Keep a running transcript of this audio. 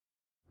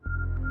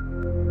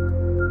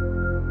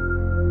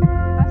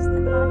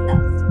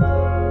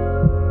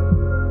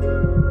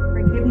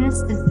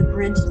Happiness is the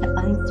bridge to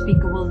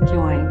unspeakable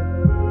joy.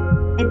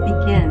 It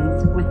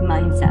begins with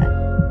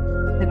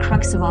mindset, the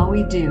crux of all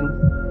we do.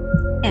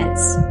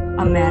 It's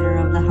a matter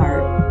of the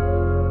heart.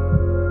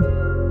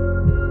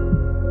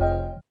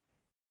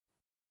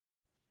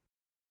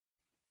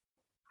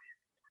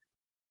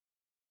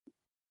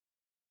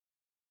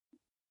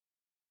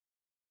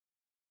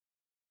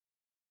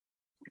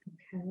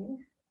 Okay.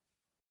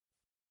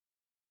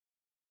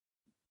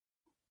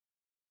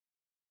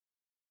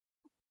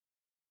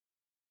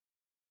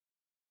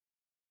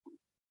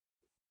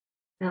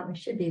 Now we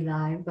should be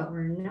live, but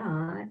we're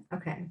not.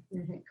 Okay, I'm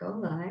gonna hit go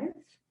live.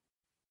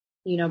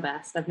 You know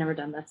best. I've never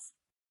done this.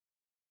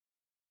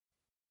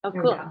 Oh,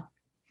 There cool. we go.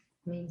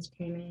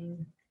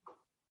 Mainstreaming.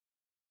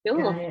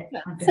 Cool. Got it.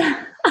 I'll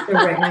have to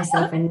write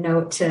myself a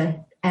note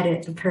to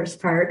edit the first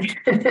part.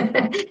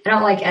 I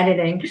don't like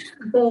editing.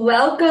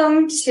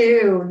 Welcome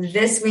to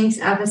this week's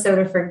episode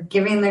of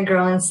Forgiving the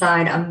Girl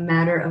Inside, a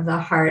Matter of the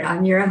Heart.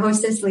 I'm your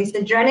hostess,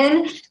 Lisa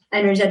Drennan,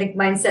 energetic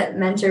mindset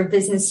mentor,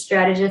 business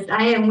strategist.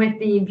 I am with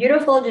the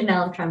beautiful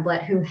Janelle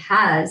Tremblett, who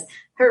has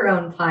her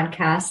own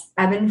podcast,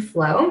 Ebb and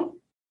Flow.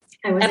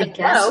 I was a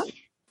guest. Flow?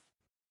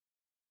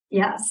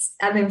 Yes,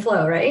 Ebb and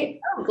Flow, right?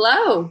 Oh,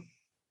 Glow.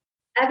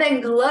 Ebb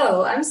and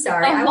Glow. I'm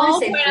sorry. I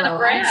want to say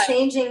Flow. I'm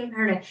changing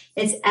her name.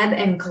 It's Ebb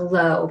and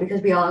Glow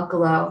because we all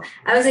glow.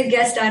 I was a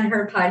guest on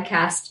her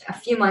podcast a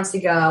few months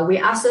ago.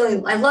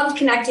 I loved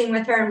connecting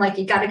with her. I'm like,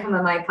 you got to come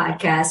on my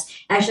podcast.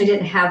 I actually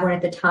didn't have one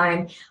at the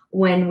time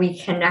when we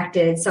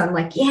connected. So I'm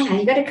like, yeah,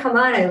 you got to come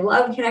on. I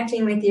love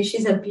connecting with you.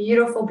 She's a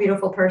beautiful,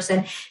 beautiful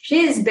person.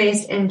 She is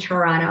based in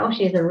Toronto.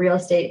 She's a real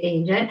estate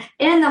agent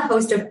and the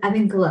host of Ebb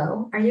and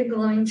Glow. Are you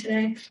glowing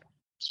today?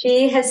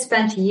 She has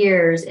spent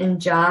years in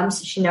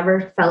jobs she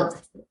never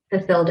felt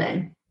fulfilled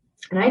in.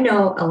 And I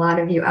know a lot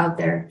of you out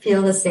there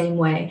feel the same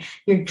way.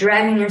 You're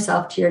dragging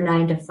yourself to your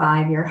 9 to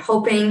 5. You're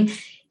hoping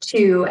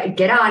to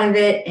get out of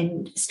it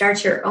and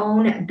start your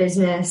own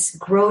business,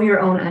 grow your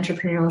own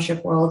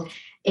entrepreneurship world,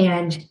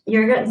 and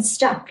you're getting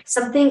stuck.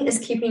 Something is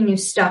keeping you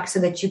stuck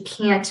so that you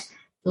can't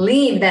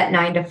leave that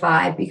 9 to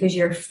 5 because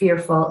you're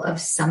fearful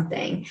of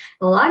something.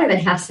 A lot of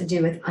it has to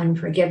do with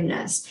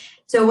unforgiveness.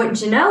 So what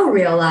Janelle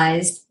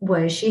realized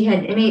was she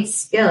had innate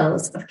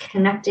skills of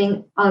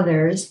connecting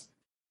others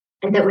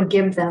and that would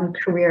give them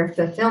career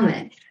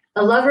fulfillment.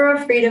 A lover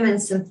of freedom and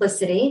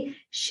simplicity,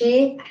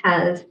 she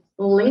has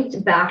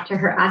linked back to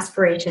her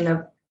aspiration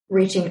of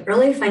reaching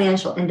early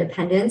financial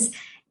independence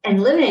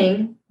and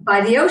living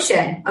by the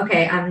ocean.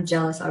 Okay, I'm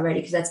jealous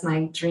already because that's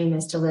my dream,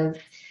 is to live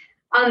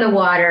on the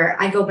water.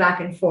 I go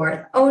back and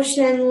forth.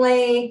 Ocean,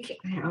 lake,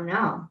 I don't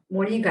know.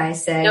 What do you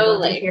guys say? No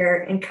lake. Here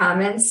in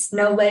comments,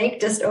 no lake,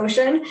 just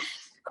ocean.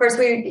 Of course,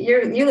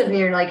 you live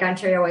near Lake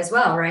Ontario as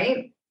well,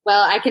 right?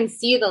 Well, I can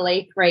see the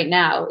lake right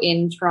now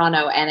in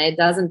Toronto, and it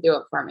doesn't do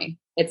it for me.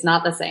 It's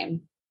not the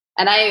same.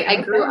 And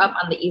I grew up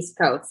on the East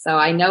Coast, so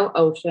I know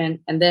ocean,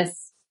 and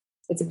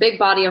it's a big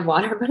body of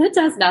water, but it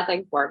does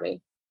nothing for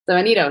me. So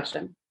I need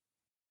ocean.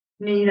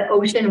 The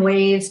ocean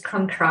waves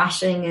come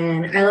crashing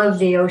in. I love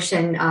the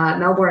ocean.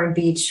 Melbourne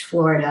Beach,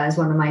 Florida is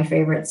one of my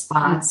favorite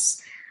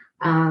spots.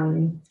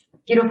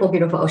 Beautiful,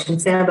 beautiful ocean.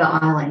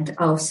 Sanibel Island.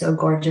 Oh, so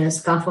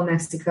gorgeous. Gulf of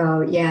Mexico.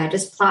 Yeah,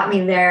 just plot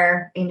me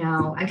there. You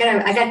know, I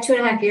got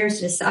 2.5 years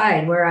to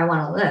decide where I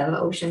want to live.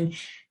 Ocean.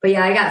 But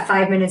yeah, I got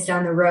 5 minutes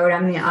down the road.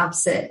 I'm the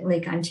opposite,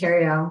 Lake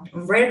Ontario.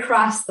 I'm right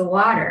across the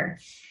water.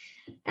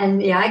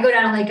 And yeah, I go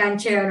down to Lake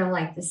Ontario and I'm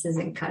like, this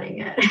isn't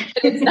cutting it.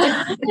 It's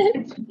not.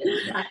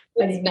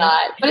 It's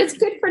not, but it's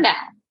good for now.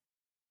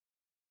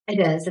 It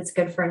is. It's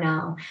good for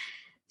now.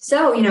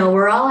 So,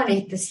 we're all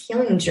on this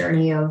healing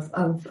journey of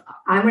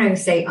I'm going to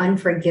say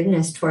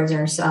unforgiveness towards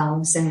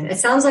ourselves. And it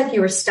sounds like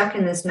you were stuck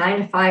in this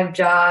 9 to 5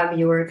 job.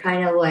 You were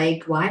kind of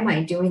like, why am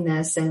I doing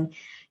this? And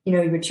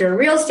but you're a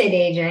real estate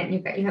agent.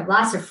 You have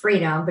lots of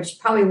freedom, but you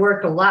probably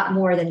work a lot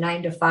more than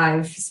 9 to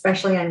 5,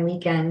 especially on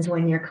weekends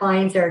when your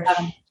clients are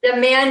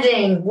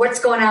demanding what's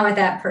going on with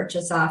that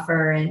purchase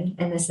offer and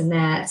this and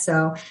that.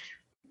 So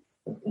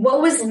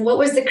what was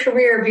the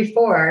career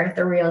before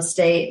the real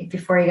estate,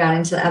 before you got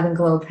into the Ebb and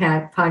Glow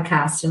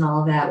podcast and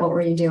all of that? What were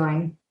you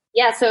doing?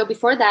 Yeah. So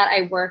before that,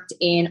 I worked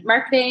in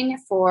marketing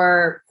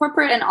for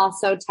corporate and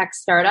also tech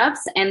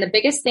startups. And the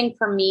biggest thing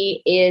for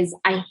me is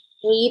I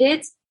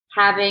hated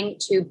having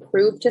to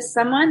prove to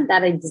someone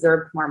that I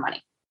deserved more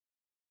money.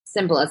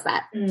 Simple as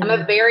that. I'm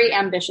a very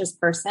ambitious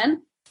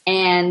person.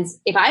 And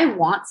if I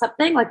want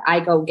something, like,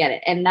 I go get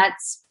it. And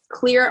that's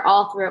clear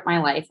all throughout my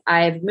life.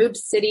 I've moved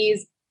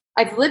cities.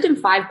 I've lived in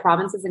 5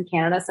 provinces in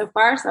Canada so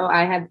far. So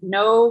I have I'm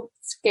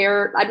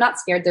not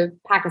scared to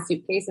pack a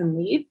suitcase and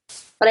leave.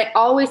 But I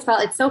always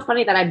felt, it's so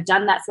funny that I've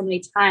done that so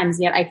many times,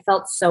 yet I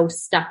felt so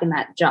stuck in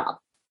that job.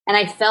 And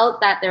I felt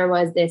that there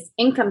was this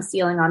income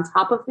ceiling on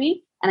top of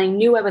me. And I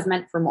knew I was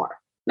meant for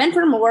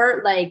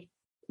more, like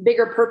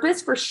bigger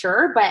purpose for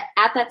sure. But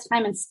at that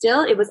time, and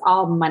still, it was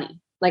all money.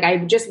 Like, I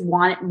just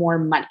wanted more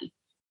money.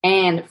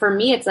 And for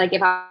me, it's like,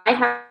 if I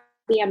have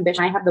the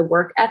ambition, I have the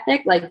work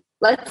ethic, like,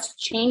 let's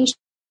change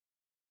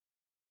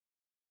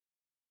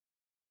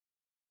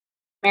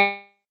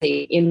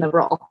in the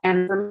role.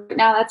 And for me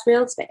now, that's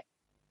real estate.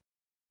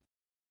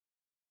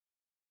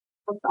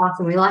 That's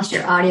awesome. We lost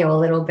your audio a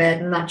little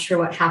bit. I'm not sure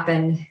what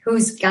happened.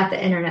 Who's got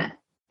the internet?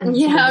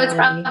 Yeah, it's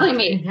probably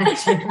me.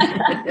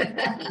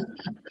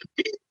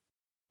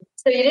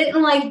 So you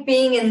didn't like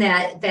being in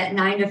that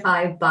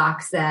 9-to-5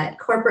 box, that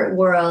corporate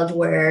world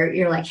where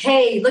you're like,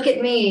 hey, look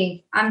at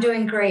me. I'm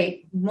doing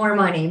great. More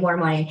money, more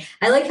money.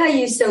 I like how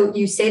you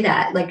say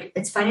that, like,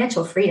 it's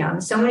financial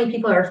freedom. So many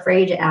people are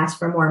afraid to ask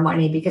for more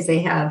money because they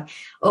have,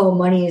 oh,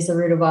 money is the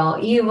root of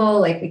all evil.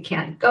 Like, we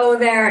can't go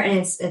there. And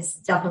it's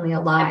definitely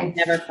a lie. I've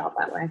never felt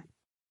that way.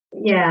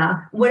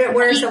 Yeah. What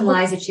are some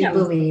lies that you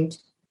believed?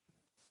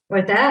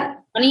 With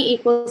that? Money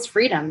equals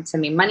freedom to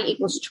me. Money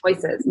equals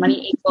choices.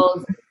 Money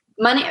equals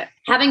money.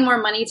 Having more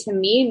money to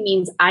me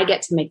means I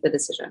get to make the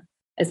decision.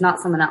 It's not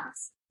someone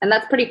else. And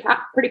that's pretty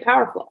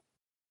powerful.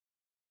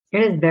 It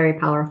is very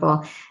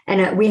powerful.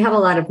 And we have a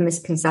lot of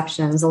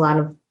misconceptions. A lot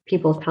of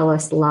people tell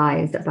us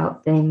lies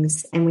about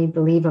things and we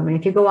believe them. And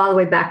if you go all the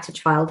way back to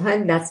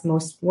childhood, that's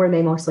where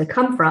they mostly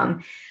come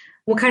from.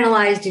 What kind of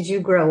lies did you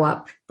grow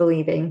up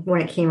believing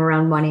when it came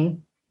around money?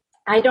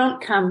 I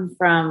don't come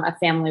from a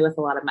family with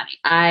a lot of money.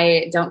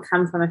 I don't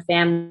come from a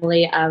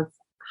family of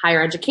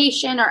higher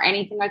education or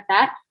anything like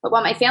that. But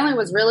what my family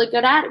was really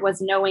good at was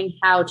knowing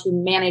how to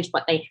manage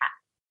what they had.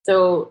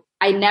 So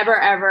I never,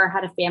 ever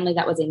had a family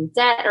that was in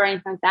debt or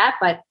anything like that.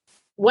 But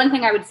one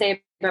thing I would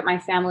say about my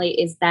family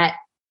is that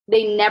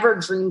they never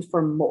dreamed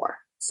for more.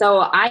 So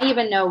I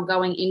even know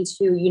going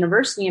into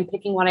university and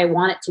picking what I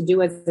wanted to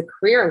do as a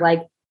career,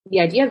 like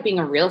the idea of being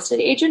a real estate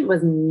agent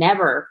was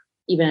never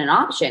even an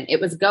option. It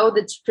was go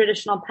the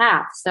traditional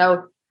path.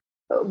 So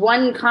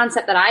one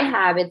concept that I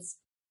have,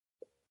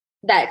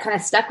 that kind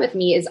of stuck with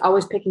me, is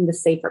always picking the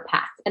safer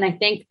path. And I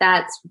think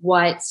that's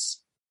what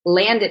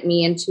landed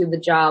me into the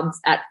jobs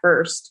at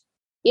first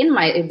in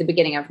the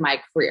beginning of my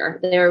career.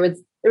 There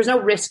was no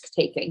risk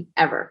taking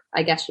ever,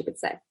 I guess you could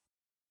say.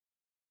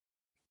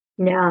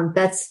 Yeah,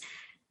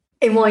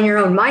 in your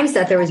own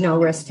mindset, there was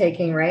no risk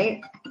taking, right?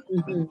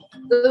 Mm-hmm.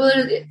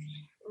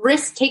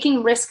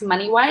 Risk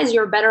money wise,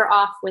 you're better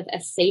off with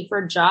a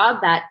safer job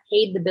that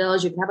paid the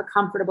bills. You could have a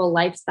comfortable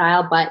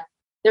lifestyle, but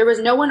there was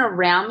no one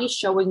around me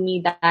showing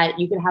me that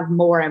you could have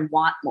more and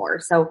want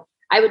more. So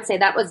I would say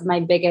that was my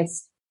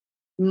biggest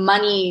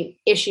money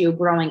issue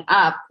growing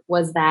up,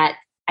 was that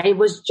I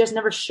was just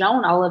never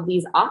shown all of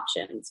these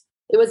options.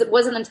 It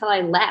wasn't until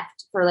I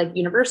left for like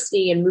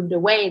university and moved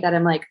away that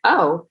I'm like,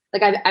 oh,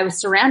 like I was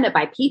surrounded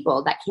by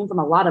people that came from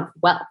a lot of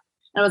wealth.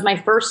 And it was my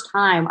first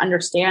time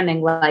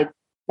understanding like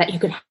that you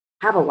could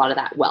have a lot of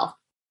that wealth.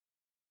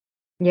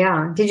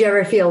 Yeah. Did you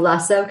ever feel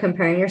less of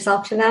comparing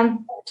yourself to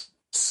them?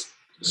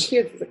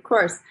 Jeez, of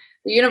course.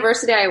 The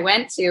university I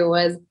went to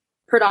was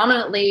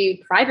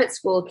predominantly private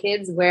school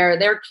kids where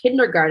their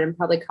kindergarten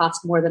probably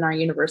cost more than our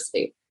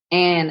university.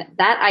 And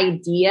that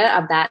idea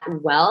of that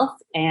wealth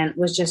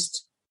was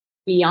just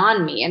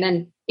beyond me. And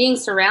then being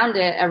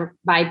surrounded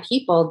by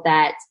people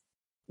that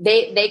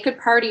they could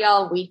party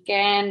all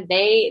weekend.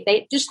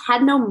 They just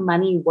had no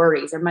money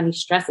worries or money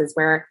stresses,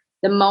 where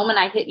the moment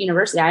I hit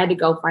university, I had to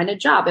go find a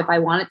job. If I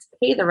wanted to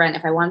pay the rent,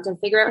 if I wanted to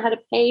figure out how to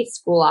pay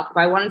school off, if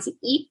I wanted to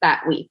eat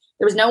that week,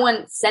 there was no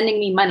one sending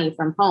me money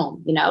from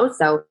home,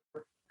 So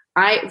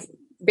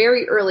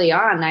very early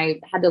on, I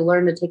had to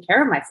learn to take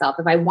care of myself.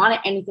 If I wanted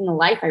anything in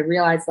life, I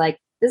realized like,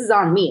 this is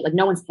on me. Like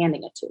no one's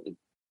handing it to me.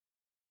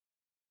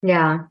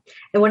 Yeah.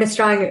 And what a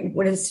strong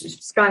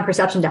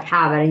perception to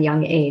have at a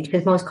young age,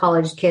 because most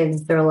college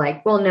kids, they're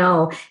like, well,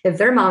 no, if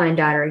their mom and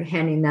dad are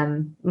handing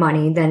them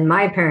money, then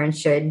my parents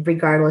should,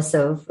 regardless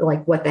of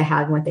like what they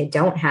have and what they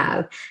don't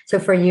have. So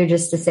for you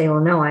just to say,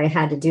 well, no, I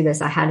had to do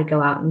this. I had to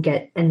go out and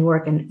get and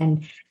work.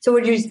 And so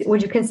would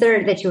you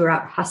consider that you were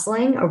out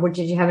hustling, or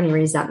did you have any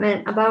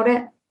resentment about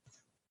it?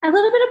 A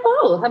little bit of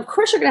both. Of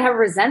course, you're going to have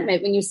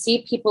resentment when you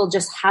see people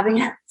just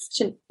having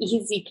such an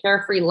easy,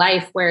 carefree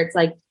life where it's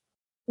like,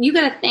 you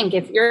got to think,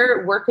 if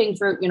you're working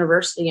through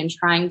university and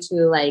trying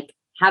to like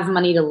have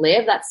money to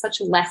live, that's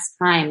such less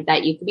time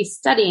that you could be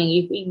studying,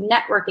 you could be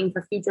networking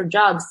for future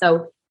jobs.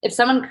 So if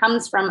someone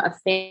comes from a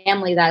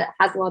family that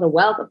has a lot of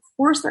wealth, of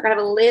course they're going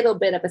to have a little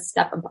bit of a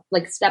step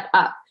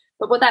up.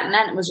 But what that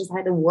meant was just I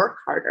had to work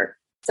harder.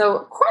 So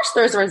of course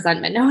there's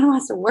resentment. No one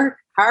wants to work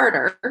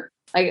harder.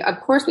 Like, of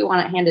course we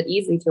want it handed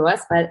easy to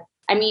us. But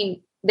I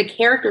mean, the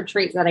character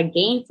traits that I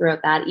gained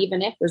throughout that,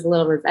 even if there's a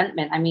little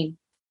resentment, I mean,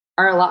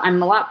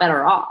 I'm a lot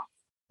better off.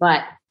 But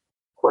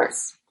of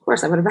course,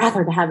 I would have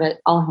rather to have it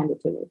all handed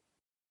to me.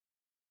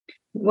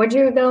 Would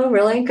you though,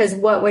 really? Because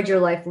what would your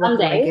life look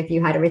like if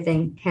you had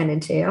everything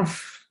handed to you?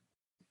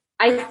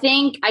 I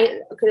think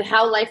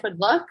how life would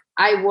look,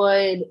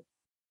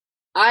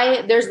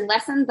 there's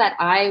lessons that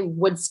I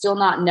would still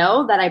not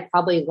know that I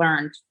probably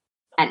learned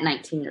at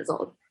 19 years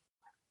old,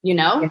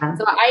 Yeah.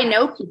 So I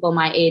know people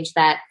my age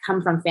that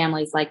come from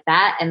families like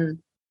that. And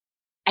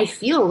I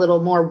feel a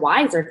little more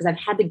wiser because I've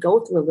had to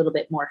go through a little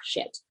bit more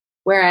shit.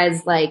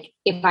 Whereas like,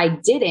 if I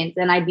didn't,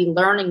 then I'd be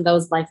learning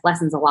those life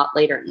lessons a lot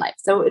later in life.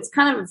 So it's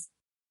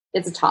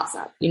a toss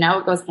up,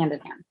 it goes hand in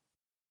hand.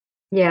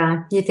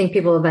 Yeah. You think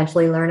people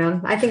eventually learn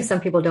them? I think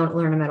some people don't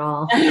learn them at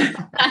all.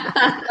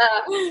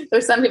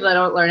 There's some people that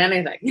don't learn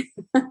anything.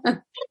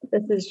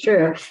 This is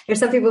true. There's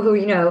some people who,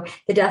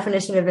 the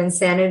definition of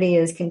insanity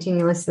is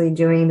continuously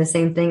doing the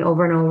same thing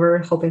over and over,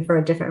 hoping for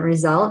a different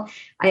result.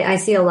 I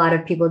see a lot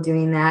of people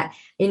doing that,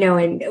 we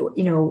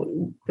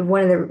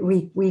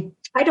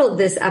titled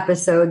this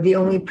episode, "The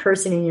Only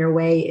Person in Your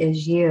Way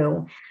Is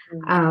You."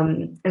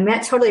 And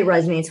that totally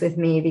resonates with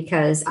me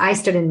because I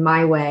stood in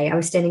my way. I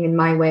was standing in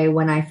my way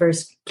when I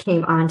first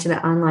came onto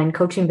the online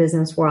coaching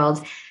business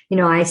world.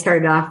 I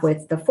started off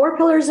with the 4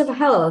 pillars of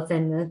health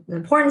and the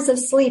importance of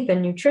sleep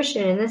and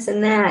nutrition and this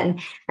and that.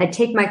 And I'd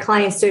take my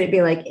clients to it and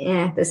be like,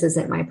 this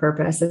isn't my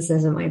purpose. This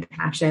isn't my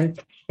passion.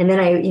 And then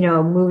I,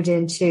 moved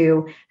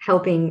into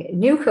helping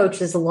new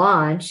coaches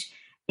launch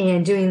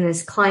and doing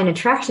this client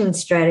attraction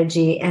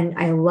strategy. And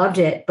I loved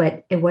it,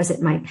 but it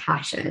wasn't my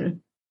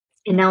passion.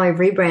 And now I've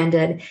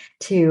rebranded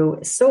to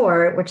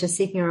SOAR, which is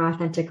seeking our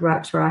authentic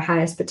route to our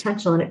highest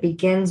potential. And it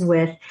begins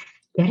with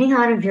getting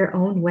out of your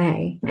own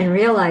way and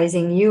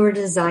realizing you were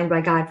designed by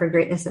God for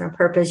greatness and a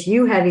purpose.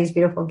 You have these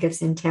beautiful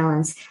gifts and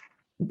talents.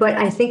 But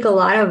I think a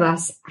lot of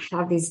us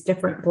have these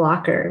different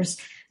blockers,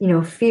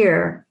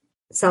 fear,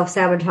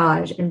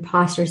 self-sabotage,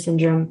 imposter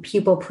syndrome,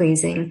 people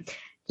pleasing.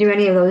 Do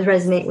any of those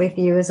resonate with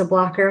you as a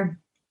blocker?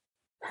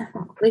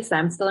 Lisa,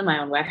 I'm still in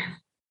my own way.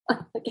 I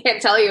can't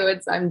tell you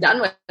I'm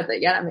done with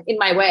it yet. I'm in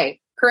my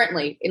way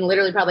currently in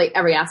literally probably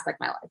every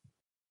aspect of my life.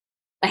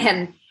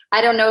 And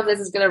I don't know if this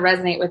is going to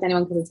resonate with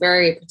anyone because it's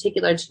very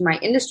particular to my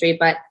industry,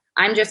 but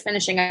I'm just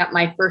finishing up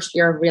my first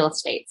year of real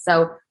estate.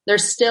 So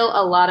there's still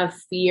a lot of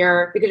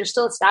fear because you're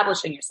still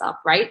establishing yourself,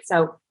 right?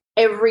 So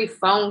every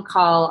phone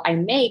call I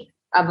make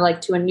of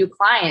to a new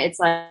client, it's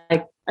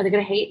like, are they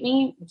going to hate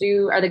me?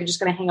 Are they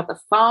just going to hang up the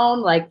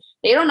phone?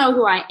 They don't know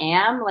who I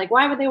am.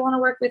 Why would they want to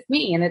work with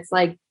me? And it's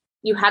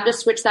you have to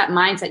switch that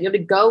mindset. You have to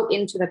go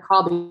into the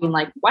call being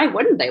like, why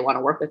wouldn't they want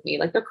to work with me?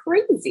 They're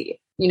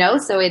crazy,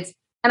 So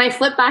and I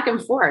flip back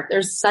and forth.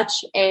 There's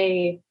such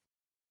a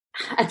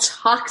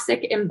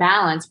toxic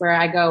imbalance where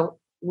I go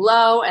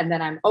low and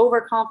then I'm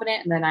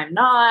overconfident and then I'm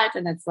not.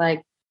 And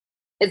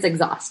it's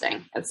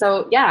exhausting. And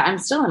so, yeah, I'm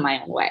still in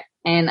my own way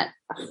and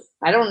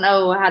I don't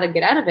know how to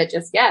get out of it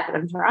just yet, but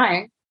I'm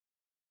trying.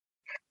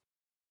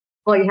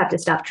 Well, you have to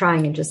stop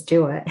trying and just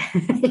do it.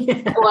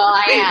 Well,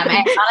 I am.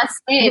 And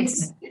honestly,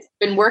 it's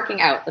been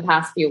working out the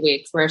past few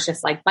weeks where it's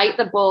just bite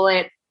the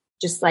bullet,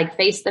 just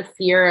face the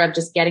fear of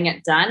just getting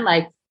it done.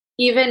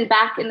 Even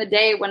back in the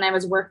day when I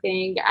was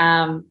working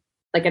a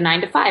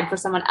 9-to-5 for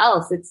someone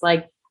else, it's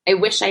I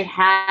wish I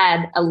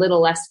had a little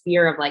less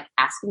fear of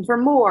asking for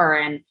more.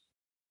 And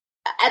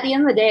at the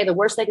end of the day, the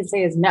worst I can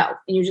say is no,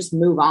 and you just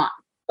move on.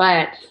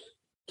 But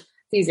it's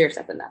easier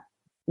said than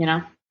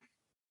done,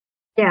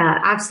 Yeah,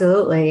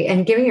 absolutely.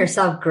 And giving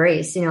yourself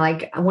grace,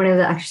 one of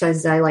the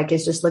exercises I like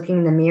is just looking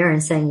in the mirror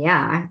and saying,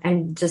 yeah.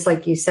 And just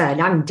like you said,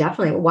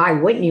 why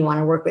wouldn't you want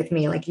to work with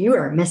me? You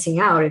are missing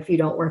out if you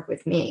don't work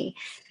with me.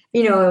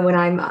 And when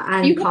I'm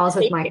on calls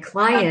with my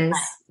clients,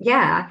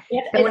 yeah.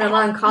 And when I'm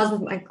on calls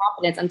with my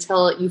confidence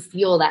until you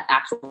feel that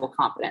actual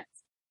confidence.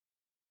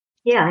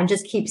 Yeah. And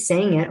just keep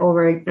saying it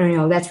over,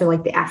 that's where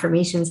the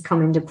affirmations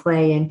come into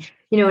play. And,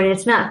 and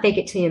it's not fake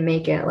it till you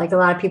make it. A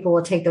lot of people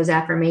will take those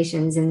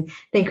affirmations and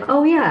think,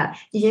 oh yeah,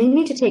 you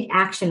need to take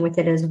action with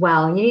it as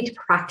well. You need to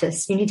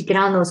practice. You need to get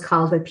on those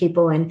calls with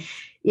people. And,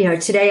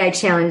 today I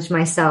challenged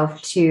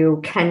myself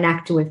to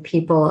connect with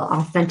people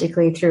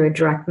authentically through a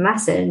direct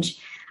message.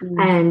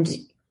 And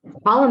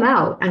call them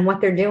out on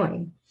what they're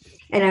doing.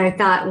 And I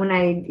thought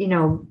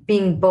when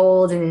being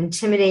bold and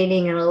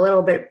intimidating and a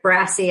little bit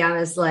brassy, I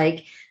was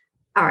like,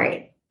 all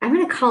right, I'm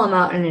going to call them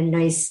out in a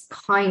nice,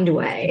 kind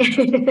way.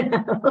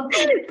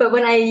 But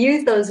when I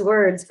use those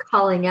words,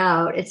 calling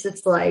out, it's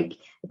just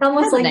it's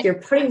almost like you're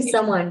putting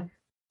someone,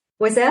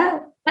 what's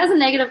that? It has a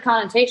negative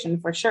connotation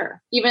for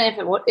sure, even if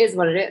it is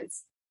what it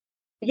is.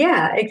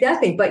 Yeah,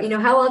 exactly. But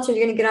how else are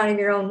you going to get out of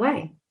your own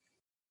way?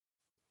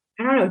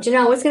 I don't know,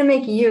 Janelle, what's going to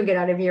make you get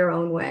out of your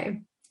own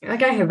way? I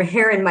have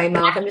hair in my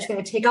mouth. I'm just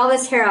going to take all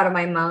this hair out of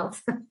my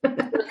mouth.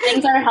 The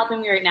things that are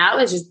helping me right now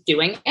is just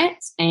doing it.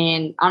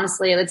 And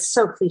honestly, it's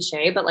so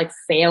cliche, but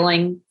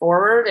failing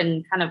forward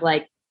and kind of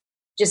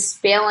just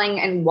failing.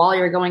 And while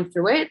you're going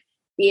through it,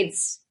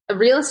 it's a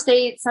real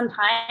estate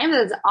sometimes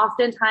is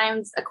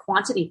oftentimes a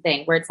quantity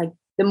thing where it's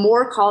the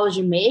more calls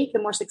you make, the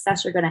more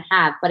success you're going to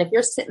have. But if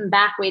you're sitting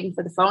back waiting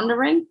for the phone to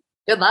ring,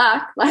 good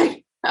luck.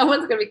 No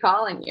one's going to be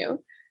calling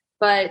you.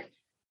 But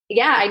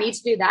yeah, I need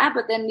to do that.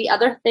 But then the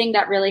other thing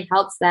that really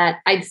helps that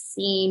I've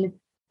seen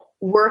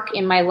work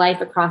in my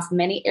life across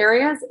many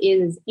areas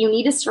is you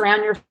need to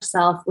surround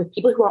yourself with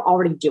people who are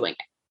already doing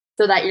it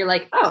so that you're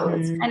it's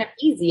kind of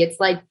easy. It's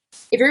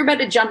if you're about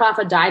to jump off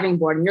a diving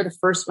board and you're the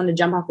first one to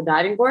jump off the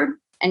diving board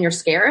and you're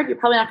scared, you're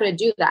probably not going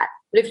to do that.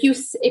 But if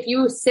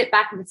you sit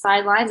back on the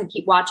sidelines and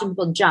keep watching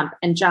people jump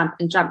and jump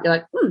and jump,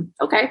 you're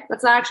okay,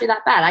 that's not actually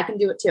that bad. I can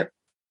do it too,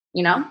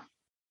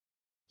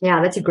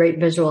 Yeah, that's a great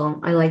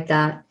visual. I like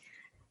that.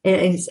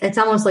 it's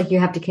almost like you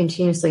have to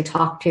continuously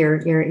talk to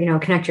your,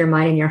 connect your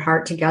mind and your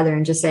heart together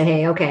and just say,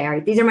 hey, okay, all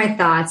right, these are my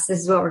thoughts. This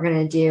is what we're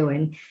going to do.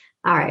 And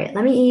all right,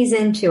 let me ease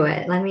into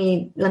it. Let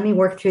me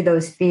work through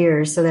those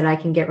fears so that I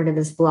can get rid of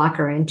this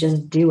blocker and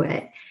just do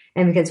it.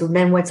 And because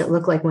then what's it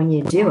look like when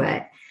you do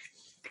it?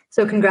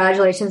 So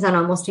congratulations on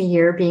almost a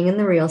year being in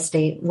the real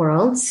estate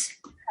world.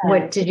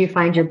 What did you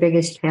find your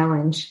biggest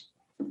challenge?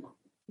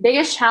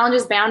 Biggest challenge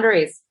is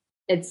boundaries.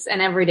 It's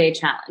an everyday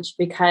challenge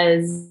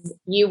because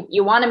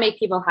you want to make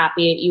people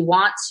happy. You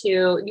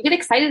get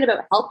excited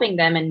about helping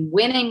them and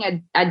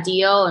winning a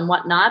deal and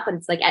whatnot. But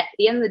it's like at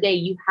the end of the day,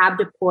 you have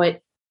to put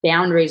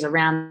boundaries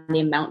around the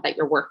amount that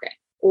you're working.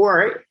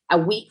 Or a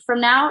week from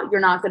now, you're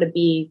not going to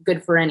be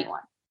good for anyone.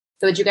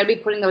 So you got to be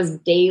putting those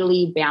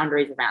daily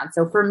boundaries around.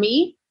 So for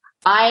me,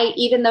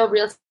 even though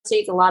real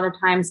estate's a lot of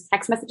times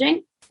text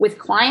messaging, with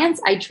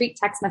clients, I treat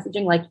text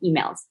messaging like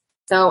emails.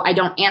 So I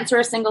don't answer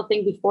a single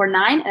thing before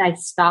 9 and I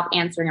stop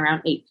answering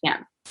around 8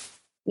 p.m.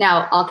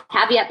 Now I'll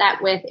caveat that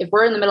with, if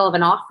we're in the middle of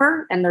an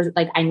offer and there's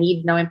like, I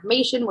need no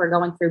information, we're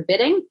going through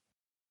bidding,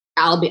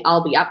 I'll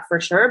be up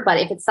for sure. But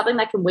if it's something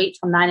that can wait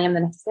till 9 a.m.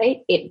 the next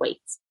day, it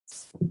waits.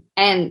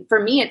 And for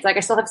me, it's like, I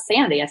still have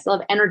sanity. I still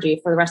have energy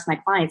for the rest of my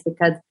clients,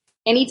 because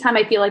anytime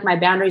I feel like my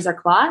boundaries are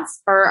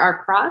crossed,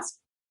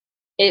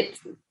 it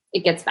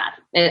gets bad.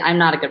 I'm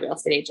not a good real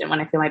estate agent when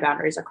I feel my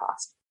boundaries are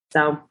crossed.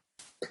 So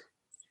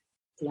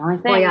the only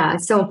thing. Well, yeah,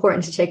 it's so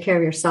important to take care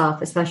of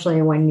yourself,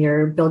 especially when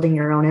you're building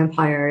your own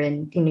empire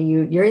and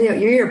you're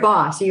your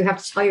boss. So you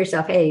have to tell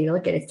yourself, hey,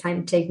 look, it's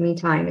time to take me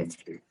time.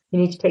 You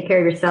need to take care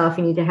of yourself.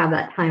 You need to have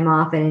that time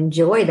off and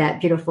enjoy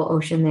that beautiful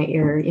ocean that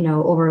you're,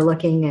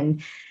 overlooking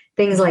and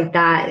things like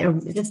that.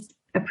 Just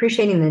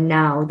appreciating the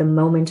now, the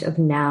moment of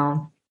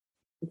now.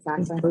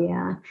 Exactly. So,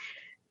 yeah.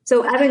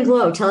 So Ebb and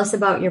Glow, tell us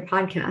about your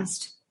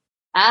podcast.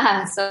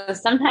 So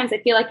sometimes I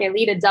feel like I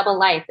lead a double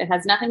life. It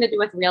has nothing to do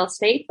with real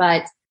estate,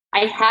 but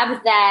I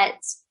have that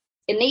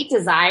innate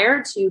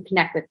desire to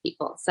connect with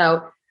people.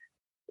 So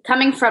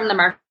coming from the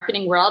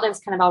marketing world, I was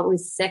kind of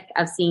always sick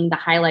of seeing the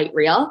highlight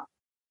reel.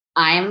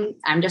 I'm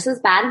just as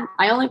bad.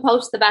 I only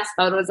post the best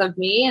photos of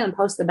me and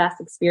post the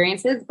best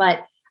experiences,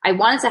 but I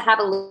wanted to have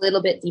a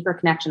little bit deeper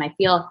connection. I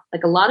feel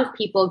like a lot of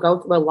people go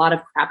through a lot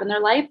of crap in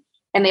their life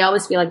and they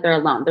always feel like they're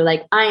alone. They're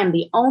like, I am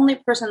the only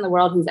person in the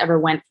world who's ever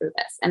went through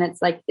this. And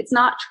it's like, it's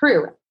not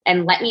true.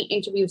 And let me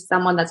interview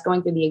someone that's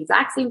going through the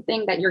exact same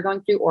thing that you're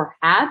going through or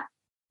have.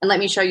 And let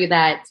me show you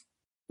that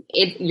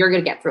you're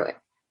going to get through it.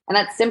 And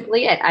that's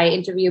simply it. I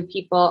interview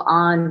people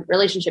on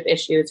relationship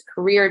issues,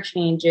 career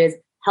changes,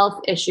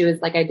 health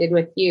issues, like I did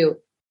with you,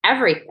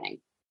 everything,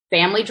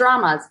 family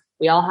dramas.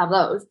 We all have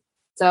those.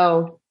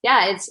 So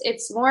yeah,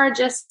 it's more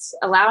just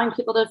allowing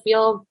people to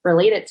feel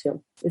related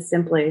to is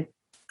simply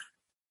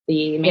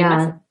the main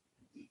message.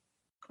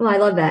 Well, I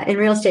love that. In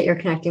real estate, you're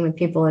connecting with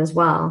people as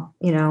well,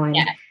 and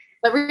yeah.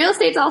 But real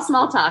estate's all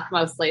small talk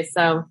mostly.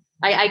 So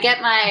I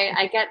get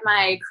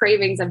my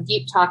cravings of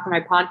deep talk for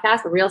my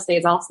podcast, but real estate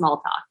is all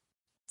small talk.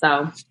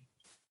 So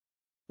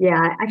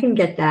yeah, I can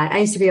get that. I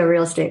used to be a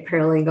real estate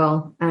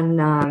paralegal, and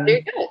there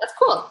you go. That's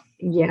cool.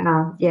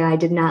 Yeah, I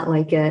did not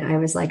like it. I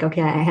was like,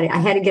 okay, I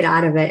had to get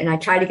out of it, and I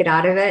tried to get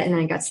out of it, and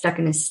then I got stuck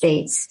in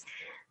estates.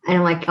 And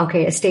I'm like,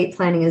 okay, estate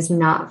planning is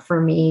not for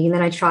me. And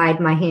then I tried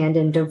my hand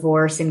in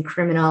divorce and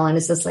criminal, and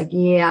it's just like,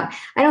 yeah,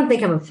 I don't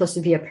think I'm supposed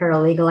to be a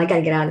paralegal. I got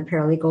to get out of the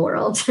paralegal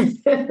world. I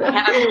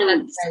have a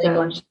friend that's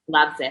paralegal and she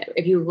loves it.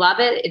 If you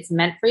love it, it's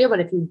meant for you. But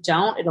if you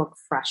don't, it'll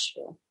crush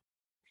you.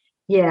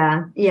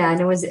 Yeah.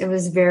 And it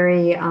was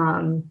very,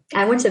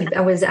 I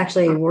was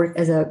actually worked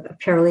as a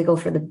paralegal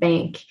for the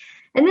bank,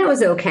 and that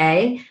was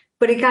okay.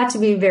 But it got to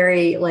be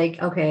very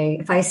like, okay,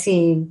 if I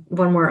see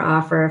one more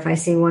offer, if I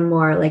see one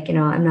more, like,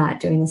 I'm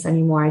not doing this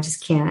anymore. I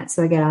just can't.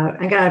 So I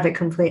got out of it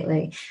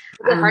completely.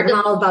 I'm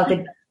all about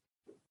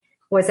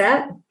what's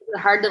that? Is it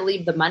hard to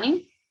leave the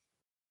money?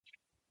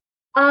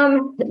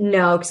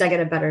 No, because I got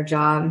a better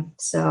job.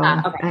 So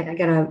okay. I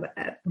got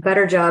a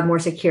better job, more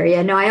secure.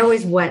 Yeah, no, I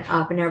always went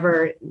up and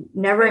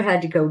never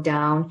had to go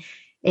down.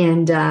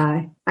 And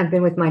I've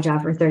been with my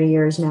job for 30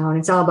 years now, and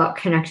it's all about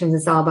connections.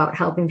 It's all about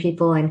helping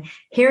people and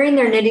hearing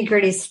their nitty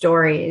gritty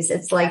stories.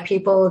 It's like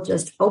people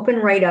just open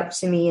right up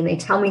to me and they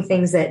tell me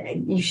things that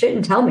you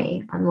shouldn't tell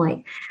me. I'm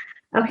like,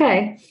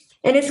 okay.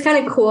 And it's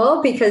kind of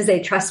cool because they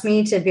trust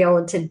me to be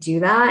able to do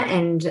that.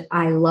 And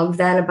I love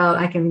that about,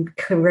 I can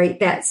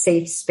create that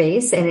safe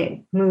space, and it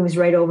moves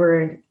right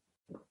over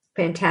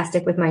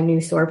fantastic with my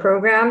new SOAR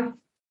program,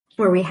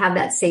 where we have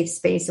that safe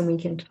space and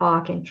we can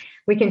talk and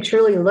we can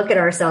truly look at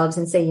ourselves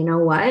and say, you know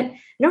what? I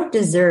don't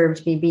deserve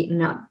to be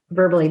beaten up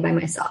verbally by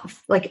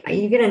myself. Like,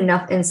 you get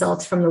enough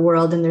insults from the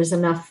world, and there's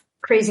enough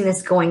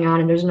craziness going on,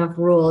 and there's enough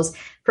rules.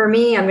 For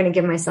me, I'm going to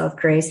give myself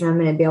grace, and I'm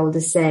going to be able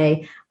to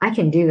say, I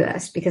can do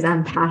this because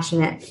I'm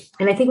passionate.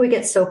 And I think we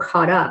get so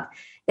caught up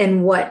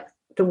in what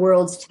the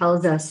world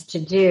tells us to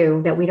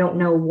do, that we don't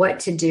know what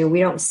to do. We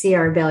don't see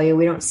our value.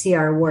 We don't see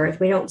our worth.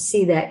 We don't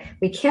see that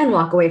we can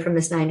walk away from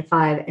this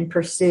 9-to-5 and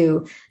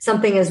pursue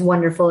something as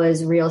wonderful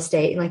as real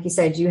estate. And like you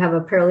said, you have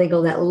a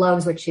paralegal that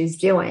loves what she's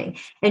doing.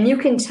 And you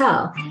can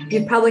tell.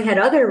 You've probably had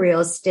other real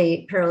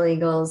estate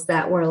paralegals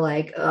that were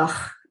like,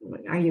 ugh,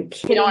 are you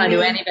kidding me? You don't want to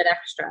do any bit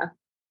extra.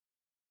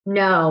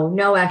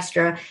 No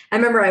extra. I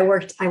remember I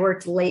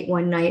worked late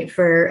one night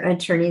for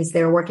attorneys.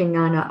 They were working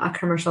on a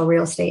commercial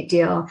real estate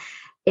deal.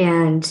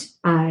 And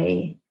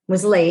I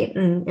was late,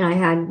 and I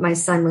had, my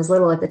son was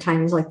little at the time.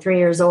 He was like 3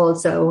 years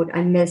old. So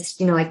I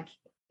missed, like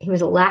he was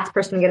the last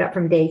person to get up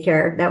from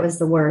daycare. That was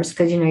the worst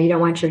because, you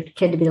don't want your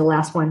kid to be the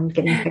last one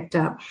getting picked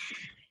up,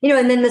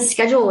 and then the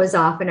schedule was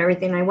off and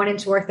everything. I went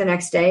into work the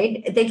next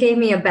day. They gave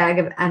me a bag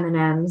of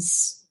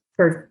M&Ms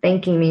for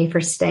thanking me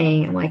for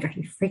staying. I'm like, are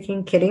you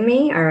freaking kidding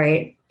me? All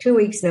right. 2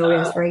 weeks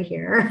notice right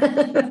here.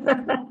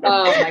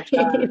 Oh my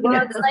God.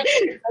 Well, it's like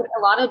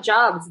a lot of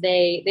jobs,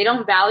 they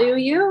don't value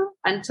you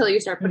until you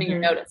start putting your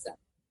notice in.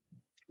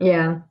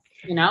 Yeah.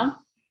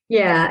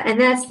 Yeah. And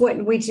that's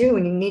what we do.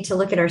 And you need to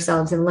look at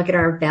ourselves and look at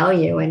our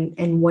value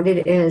and what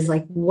it is.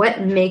 Like,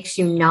 what makes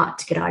you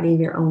not get out of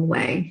your own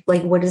way?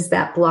 Like, what is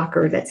that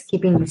blocker that's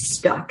keeping you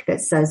stuck that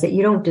says that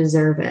you don't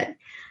deserve it?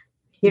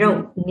 You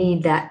don't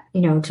need that,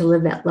 to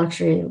live that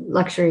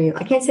luxury.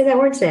 I can't say that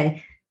word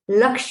today.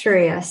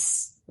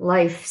 Luxurious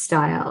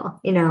lifestyle,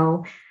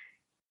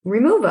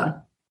 remove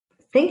them,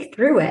 think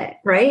through it,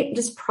 right?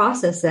 Just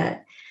process it.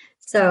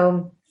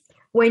 So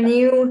when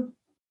you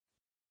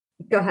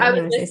go ahead,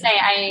 I was just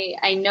say,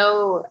 I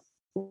know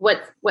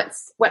what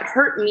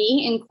hurt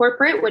me in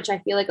corporate, which I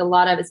feel like a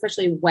lot of,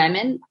 especially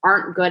women,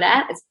 aren't good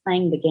at, is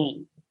playing the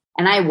game.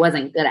 And I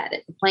wasn't good at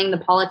it, playing the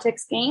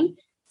politics game.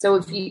 So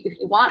if you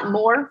want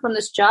more from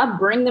this job,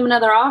 bring them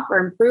another offer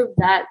and prove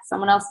that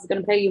someone else is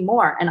going to pay you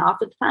more. And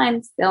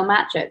oftentimes they'll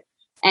match it.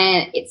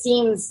 And it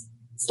seems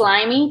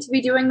slimy to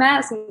be doing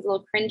that. It seems a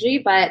little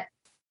cringy, but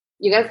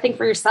you got to think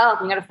for yourself.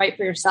 You got to fight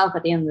for yourself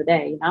at the end of the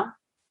day,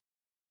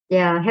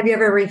 Yeah. Have you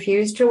ever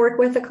refused to work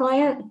with a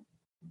client?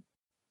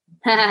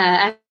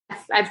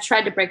 I've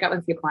tried to break up with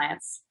a few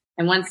clients.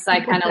 And once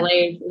I kind of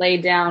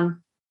laid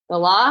down the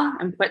law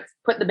and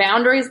put the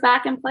boundaries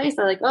back in place,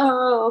 they're like,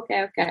 oh,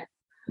 okay.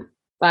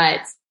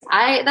 But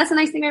that's a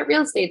nice thing about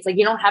real estate. It's like,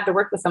 you don't have to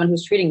work with someone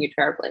who's treating you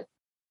terribly.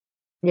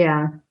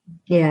 Yeah.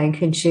 Yeah. You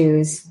can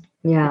choose.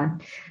 Yeah.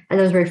 And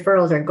those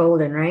referrals are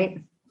golden,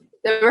 right?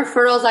 The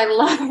referrals, I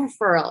love a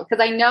referral because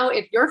I know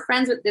if you're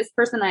friends with this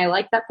person and I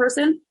like that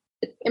person,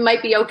 it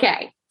might be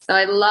okay. So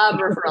I love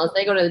referrals.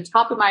 They go to the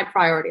top of my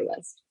priority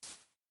list.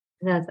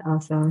 That's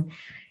awesome.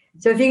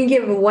 So if you can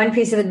give one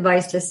piece of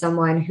advice to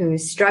someone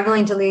who's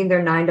struggling to leave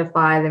their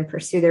 9-to-5 and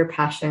pursue their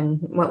passion,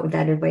 what would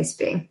that advice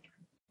be?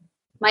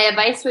 My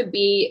advice would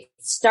be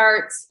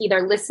start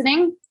either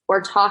listening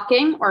or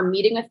talking or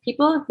meeting with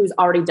people who's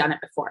already done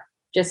it before,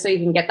 just so you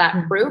can get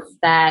that proof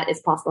that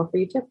it's possible for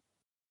you too.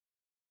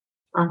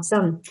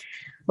 Awesome.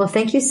 Well,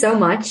 thank you so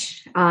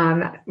much.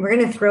 We're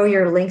going to throw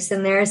your links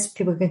in there so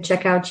people can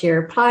check out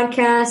your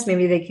podcast.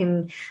 Maybe they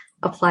can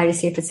apply to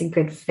see if it's a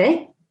good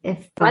fit.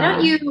 Why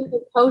don't you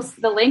post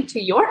the link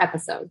to your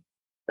episode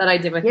that I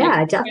did with you?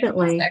 Yeah,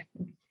 definitely.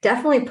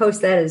 Definitely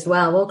post that as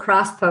well. We'll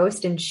cross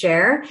post and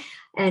share.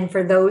 And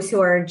for those who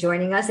are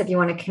joining us, if you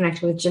want to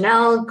connect with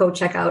Janelle, go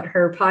check out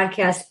her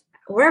podcast,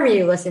 wherever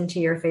you listen to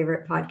your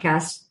favorite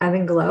podcast, Ebb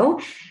and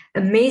Glow.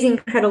 Amazing,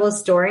 incredible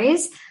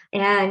stories.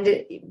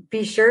 And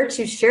be sure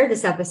to share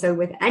this episode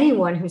with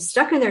anyone who's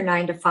stuck in their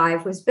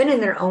 9-to-5, who's been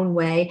in their own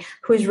way,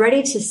 who's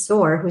ready to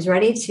soar, who's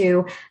ready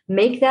to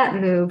make that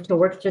move to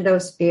work through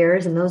those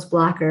fears and those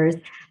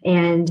blockers.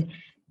 And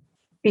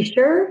be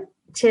sure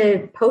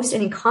to post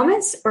any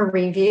comments or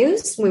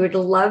reviews. We would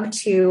love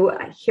to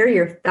hear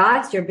your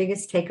thoughts, your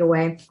biggest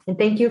takeaway. And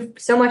thank you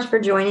so much for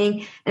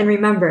joining. And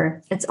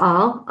remember, it's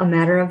all a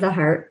matter of the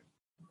heart.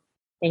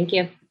 Thank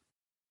you.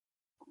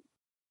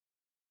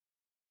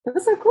 That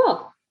was so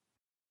cool.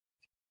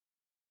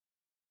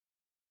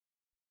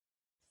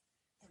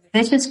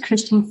 Ambitious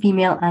Christian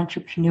female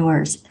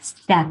entrepreneurs,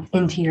 step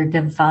into your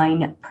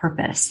divine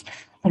purpose.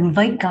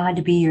 Invite God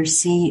to be your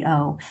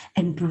CEO.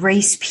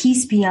 Embrace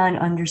peace beyond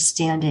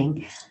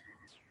understanding.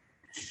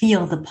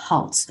 Feel the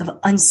pulse of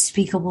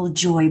unspeakable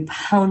joy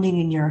pounding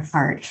in your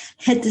heart.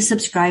 Hit the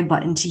subscribe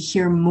button to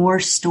hear more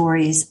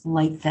stories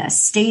like this.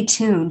 Stay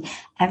tuned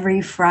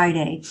every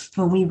Friday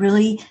when we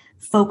really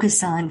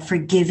focus on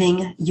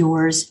forgiving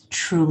yours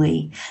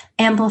truly,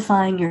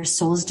 amplifying your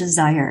soul's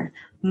desire.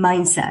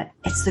 Mindset,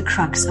 it's the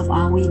crux of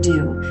all we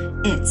do.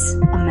 It's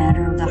a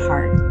matter of the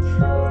heart.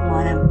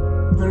 Want to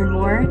learn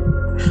more?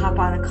 Hop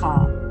on a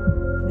call.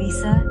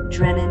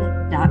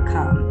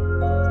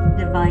 LisaDrennan.com.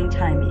 Divine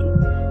timing.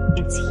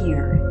 It's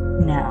here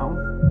now.